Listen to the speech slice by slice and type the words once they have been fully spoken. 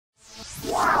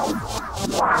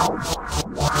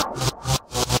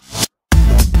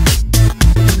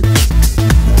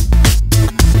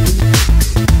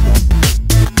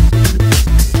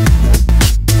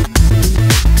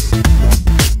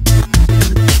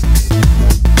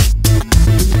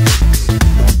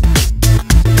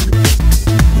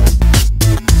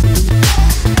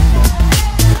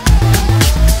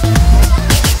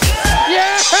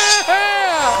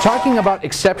Talking about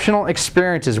exceptional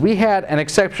experiences, we had an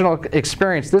exceptional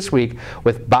experience this week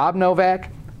with Bob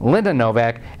Novak, Linda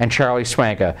Novak, and Charlie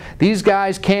Suangka. These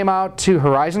guys came out to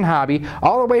Horizon Hobby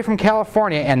all the way from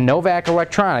California and Novak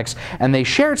Electronics, and they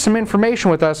shared some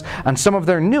information with us on some of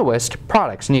their newest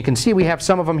products. And you can see we have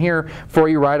some of them here for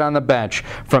you right on the bench,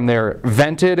 from their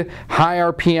vented high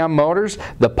RPM motors,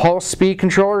 the Pulse speed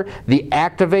controller, the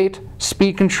Activ8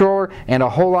 speed controller, and a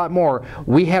whole lot more.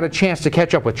 We had a chance to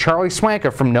catch up with Charlie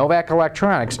Suangka from Novak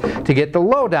Electronics to get the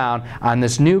lowdown on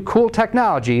this new cool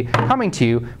technology coming to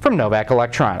you from Novak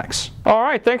Electronics. All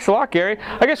right, thanks a lot, Gary.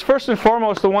 I guess first and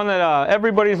foremost, the one that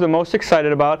everybody's the most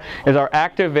excited about is our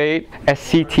Activ8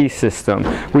 SCT system.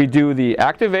 We do the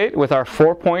Activ8 with our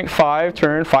 4.5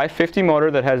 turn 550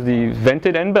 motor that has the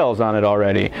vented end bells on it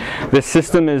already. This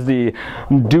system is the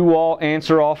do-all,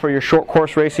 answer-all for your short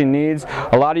course racing needs.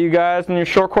 A lot of you guys in your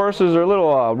short courses are a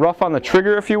little rough on the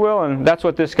trigger, if you will, and that's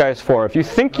what this guy's for. If you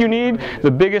think you need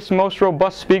the biggest, most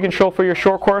robust speed control for your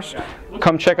short course,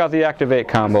 come check out the Activ8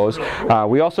 combos.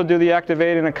 We also do the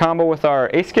Activ8 in a combo with our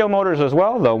A-scale motors as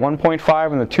well, the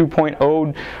 1.5 and the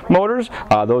 2.0 motors.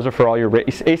 Those are for all your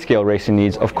A-scale racing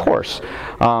needs, of course.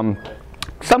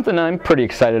 Something I'm pretty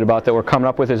excited about that we're coming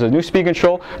up with is a new speed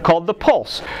control called the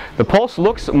Pulse. The Pulse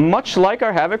looks much like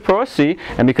our Havoc Pro SC,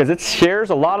 and because it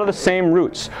shares a lot of the same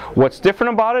roots. What's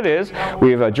different about it is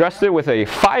we've addressed it with a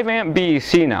 5 amp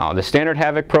BEC now. The standard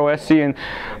Havoc Pro SC and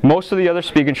most of the other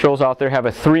speed controls out there have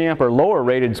a 3 amp or lower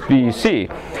rated BEC.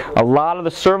 A lot of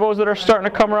the servos that are starting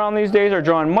to come around these days are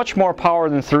drawing much more power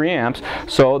than 3 amps,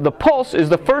 so the Pulse is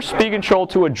the first speed control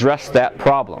to address that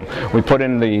problem. We put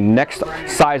in the next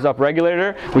size up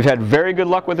regulator. We've had very good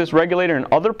luck with this regulator in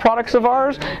other products of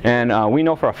ours, and we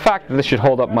know for a fact that this should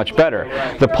hold up much better.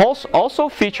 The Pulse also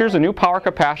features a new power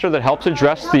capacitor that helps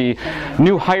address the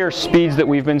new higher speeds that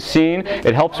we've been seeing.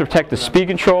 It helps protect the speed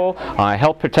control,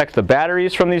 help protect the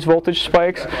batteries from these voltage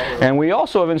spikes, and we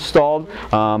also have installed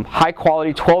high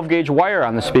quality 12 gauge wire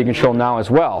on the speed control now as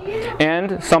well.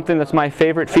 And something that's my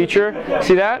favorite feature,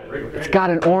 see that? It's got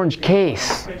an orange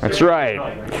case. That's right.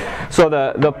 So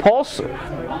the Pulse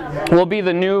will be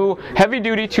the new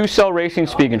heavy-duty 2-cell racing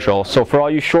speed control. So for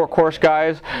all you short course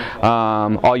guys,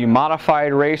 all you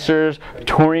modified racers,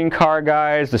 touring car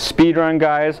guys, the speed run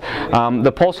guys,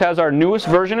 the Pulse has our newest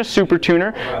version of Super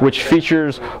Tuner, which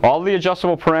features all the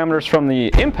adjustable parameters from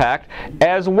the impact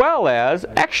as well as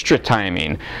extra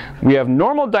timing. We have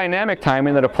normal dynamic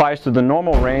timing that applies to the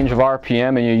normal range of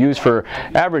RPM and you use for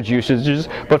average usages,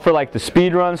 but for like the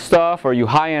speed run stuff or you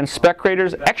high-end spec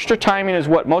raters, extra timing is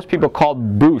what most people call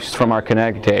boost from our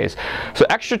Connect days. So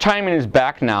extra timing is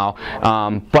back now,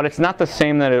 but it's not the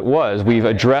same that it was. We've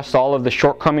addressed all of the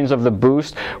shortcomings of the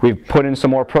boost. We've put in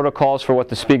some more protocols for what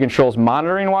the speed control is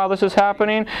monitoring while this is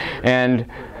happening, and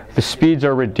the speeds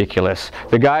are ridiculous.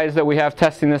 The guys that we have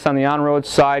testing this on the on-road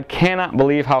side cannot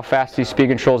believe how fast these speed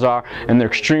controls are, and they're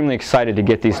extremely excited to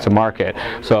get these to market.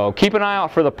 So keep an eye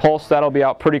out for the Pulse. That'll be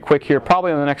out pretty quick here,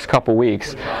 probably in the next couple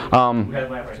weeks.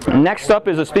 Next up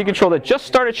is a speed control that just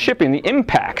started shipping, the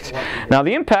Impact. Now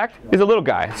the Impact is a little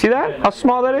guy. See that? How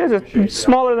small that is? It's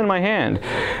smaller than my hand.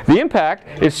 The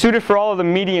Impact is suited for all of the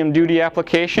medium-duty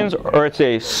applications, or it's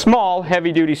a small,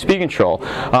 heavy-duty speed control.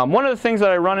 One of the things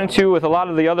that I run into with a lot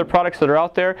of the other products that are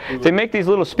out there, they make these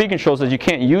little speed controls that you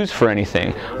can't use for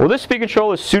anything. Well, this speed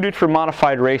control is suited for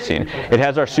modified racing. It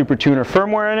has our Super Tuner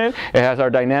firmware in it, it has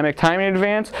our dynamic timing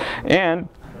advance, and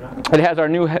it has our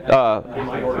new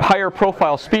higher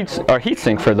profile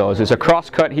heatsink for those. It's a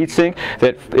cross-cut heatsink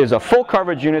that is a full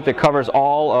coverage unit that covers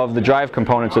all of the drive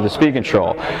components of the speed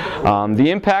control.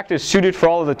 The Impact is suited for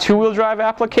all of the two-wheel drive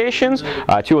applications,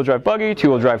 two-wheel drive buggy,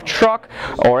 two-wheel drive truck,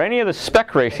 or any of the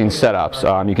spec racing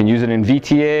setups. You can use it in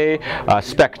VTA,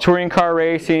 spec touring car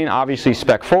racing, obviously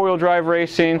spec four-wheel drive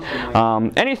racing,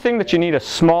 anything that you need a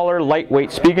smaller,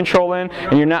 lightweight speed control in,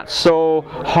 and you're not so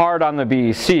hard on the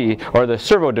BEC or the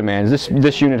servo demands.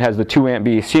 This unit has the 2 amp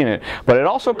BEC in it, but it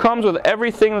also comes with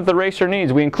everything that the racer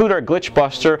needs. We include our glitch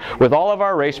buster with all of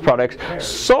our race products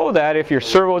so that if your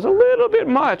servo is a little bit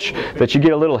much, that you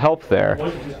get a little help there.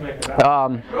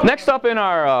 Next up in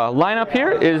our lineup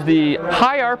here is the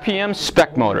high RPM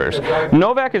spec motors.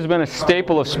 Novak has been a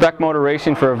staple of spec motor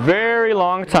racing for a very very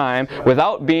long time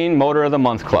without being Motor of the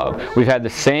Month Club. We've had the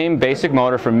same basic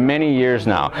motor for many years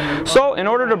now. So in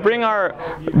order to bring our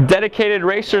dedicated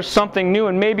racers something new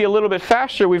and maybe a little bit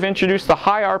faster, we've introduced the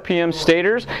high RPM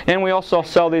stators, and we also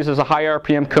sell these as a high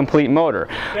RPM complete motor.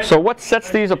 So what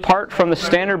sets these apart from the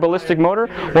standard ballistic motor?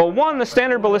 Well, one, the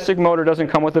standard ballistic motor doesn't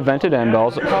come with the vented end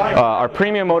bells. Our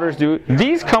premium motors do.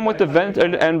 These come with the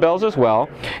vented end bells as well,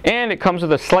 and it comes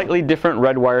with a slightly different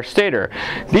red wire stator.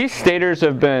 These stators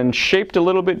have been shaped a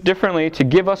little bit differently to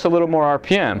give us a little more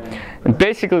RPM. And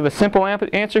basically the simple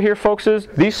answer here, folks, is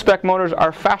these spec motors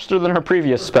are faster than our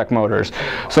previous spec motors.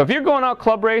 So if you're going out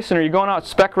club racing or you're going out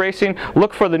spec racing,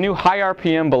 look for the new high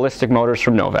RPM ballistic motors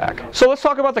from Novak. So let's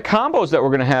talk about the combos that we're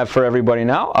going to have for everybody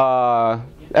now.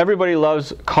 Everybody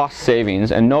loves cost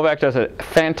savings, and Novak does a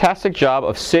fantastic job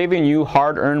of saving you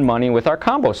hard-earned money with our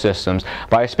combo systems.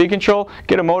 Buy a speed control,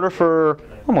 get a motor for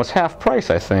almost half price,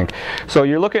 I think. So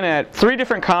you're looking at 3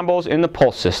 different combos in the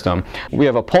pulse system. We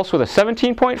have a pulse with a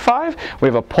 17.5, we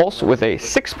have a pulse with a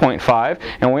 6.5,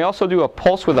 and we also do a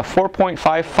pulse with a 4.5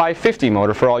 550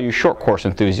 motor for all you short course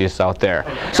enthusiasts out there.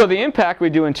 So the impact we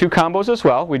do in 2 combos as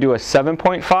well. We do a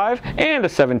 7.5 and a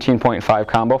 17.5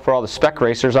 combo for all the spec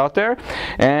racers out there.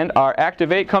 And our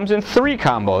Activ8 comes in 3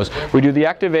 combos. We do the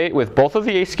Activ8 with both of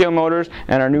the A-scale motors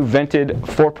and our new vented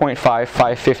 4.5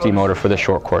 550 motor for the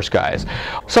short course guys.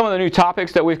 Some of the new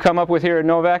topics that we've come up with here at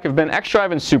Novak have been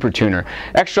X-Drive and Super Tuner.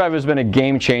 X-Drive has been a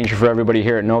game changer for everybody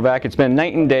here at Novak. It's been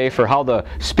night and day for how the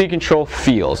speed control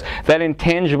feels. That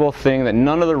intangible thing that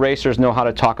none of the racers know how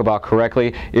to talk about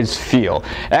correctly is feel.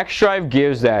 X-Drive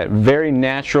gives that very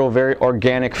natural, very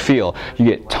organic feel. You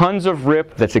get tons of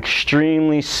rip that's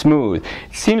extremely smooth.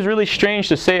 It seems really strange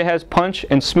to say it has punch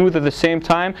and smooth at the same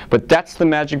time, but that's the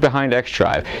magic behind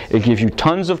X-Drive. It gives you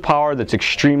tons of power that's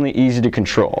extremely easy to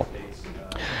control.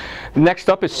 Next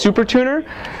up is Super Tuner.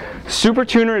 Super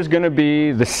Tuner is going to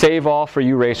be the save-all for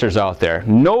you racers out there.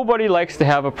 Nobody likes to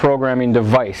have a programming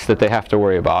device that they have to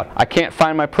worry about. I can't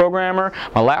find my programmer,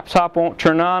 my laptop won't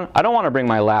turn on, I don't want to bring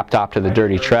my laptop to the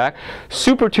dirty track.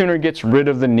 Super Tuner gets rid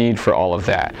of the need for all of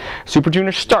that. Super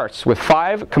Tuner starts with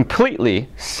 5 completely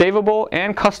savable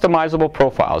and customizable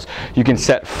profiles. You can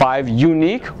set 5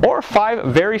 unique or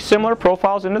 5 very similar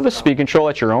profiles into the speed control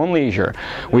at your own leisure.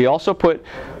 We also put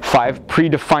 5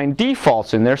 predefined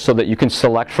defaults in there so that you can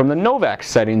select from the Novak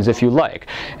settings if you like.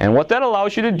 And what that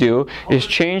allows you to do is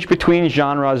change between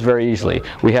genres very easily.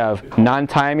 We have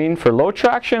non-timing for low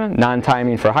traction,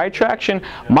 non-timing for high traction,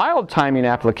 mild timing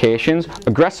applications,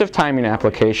 aggressive timing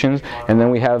applications, and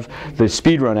then we have the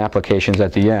speed run applications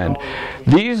at the end.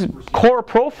 These core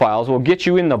profiles will get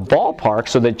you in the ballpark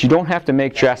so that you don't have to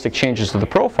make drastic changes to the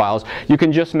profiles. You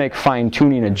can just make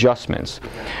fine-tuning adjustments.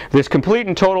 This complete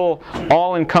and total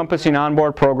all-encompassing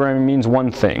onboard programming means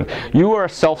one thing. You are a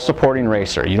self-supporting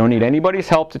racer. You don't need anybody's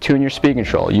help to tune your speed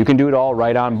control. You can do it all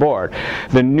right on board.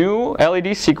 The new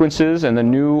LED sequences and the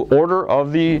new order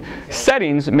of the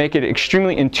settings make it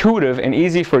extremely intuitive and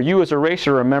easy for you as a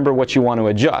racer to remember what you want to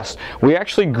adjust. We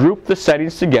actually group the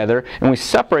settings together and we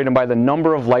separate them by the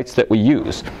number of lights that we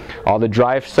use. All the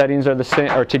drive settings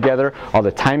are together, all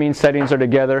the timing settings are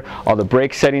together, all the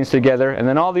brake settings together, and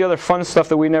then all the other fun stuff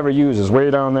that we never use is way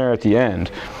down there at the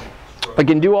end. We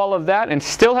can do all of that and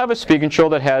still have a speed control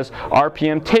that has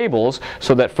RPM tables,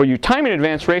 so that for you timing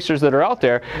advanced racers that are out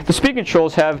there, the speed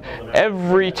controls have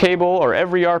every table or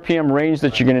every RPM range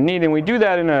that you're going to need, and we do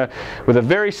that with a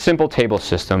very simple table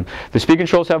system. The speed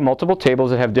controls have multiple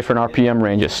tables that have different RPM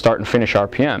ranges, start and finish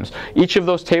RPMs. Each of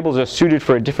those tables are suited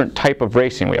for a different type of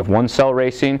racing. We have 1-cell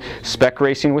racing, spec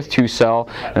racing with 2-cell,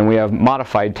 and we have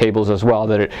modified tables as well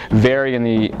that vary in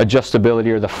the adjustability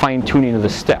or the fine-tuning of the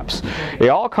steps. It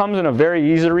all comes in a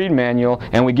very easy to read manual,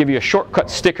 and we give you a shortcut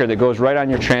sticker that goes right on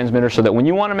your transmitter so that when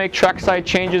you want to make trackside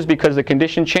changes because the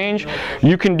condition change,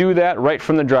 you can do that right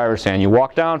from the driver's hand. You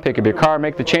walk down, pick up your car,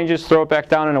 make the changes, throw it back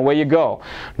down, and away you go.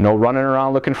 No running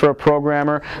around looking for a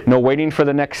programmer, no waiting for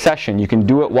the next session. You can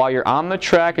do it while you're on the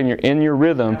track and you're in your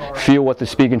rhythm, feel what the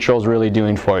speed control is really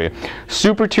doing for you.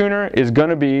 Super Tuner is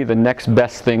going to be the next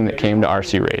best thing that came to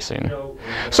RC racing.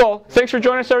 So, thanks for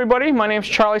joining us, everybody. My name is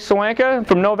Charlie Suangka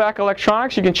from Novak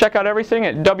Electronics. You can check out everything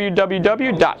at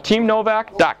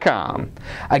www.teamnovak.com.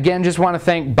 Again, just want to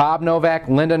thank Bob Novak,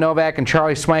 Linda Novak, and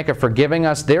Charlie Suangka for giving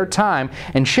us their time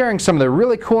and sharing some of the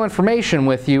really cool information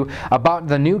with you about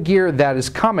the new gear that is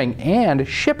coming and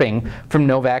shipping from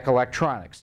Novak Electronics.